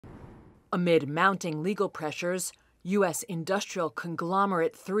Amid mounting legal pressures, U.S. industrial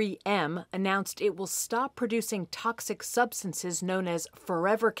conglomerate 3M announced it will stop producing toxic substances known as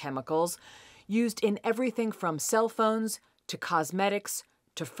forever chemicals used in everything from cell phones to cosmetics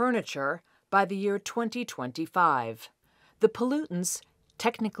to furniture by the year 2025. The pollutants,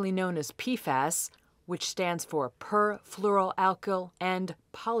 technically known as PFAS, which stands for Perfluoroalkyl and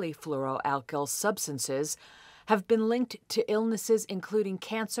Polyfluoroalkyl substances, have been linked to illnesses including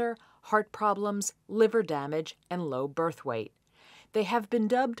cancer, heart problems, liver damage, and low birth weight. They have been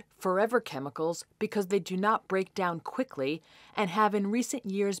dubbed forever chemicals because they do not break down quickly and have in recent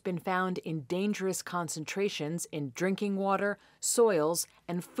years been found in dangerous concentrations in drinking water, soils,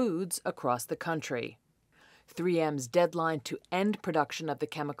 and foods across the country. 3M's deadline to end production of the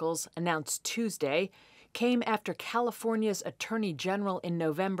chemicals, announced Tuesday, came after California's Attorney General in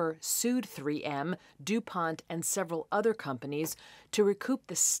November sued 3M, DuPont, and several other companies to recoup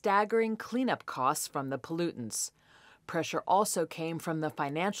the staggering cleanup costs from the pollutants. Pressure also came from the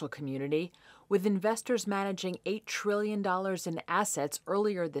financial community, with investors managing $8 trillion in assets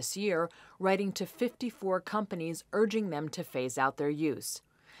earlier this year, writing to 54 companies urging them to phase out their use.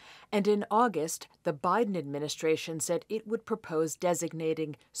 And in August, the Biden administration said it would propose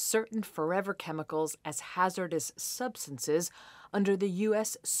designating certain forever chemicals as hazardous substances under the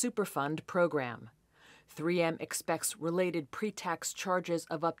U.S. Superfund program. 3M expects related pre-tax charges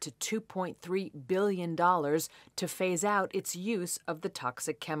of up to $2.3 billion to phase out its use of the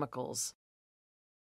toxic chemicals.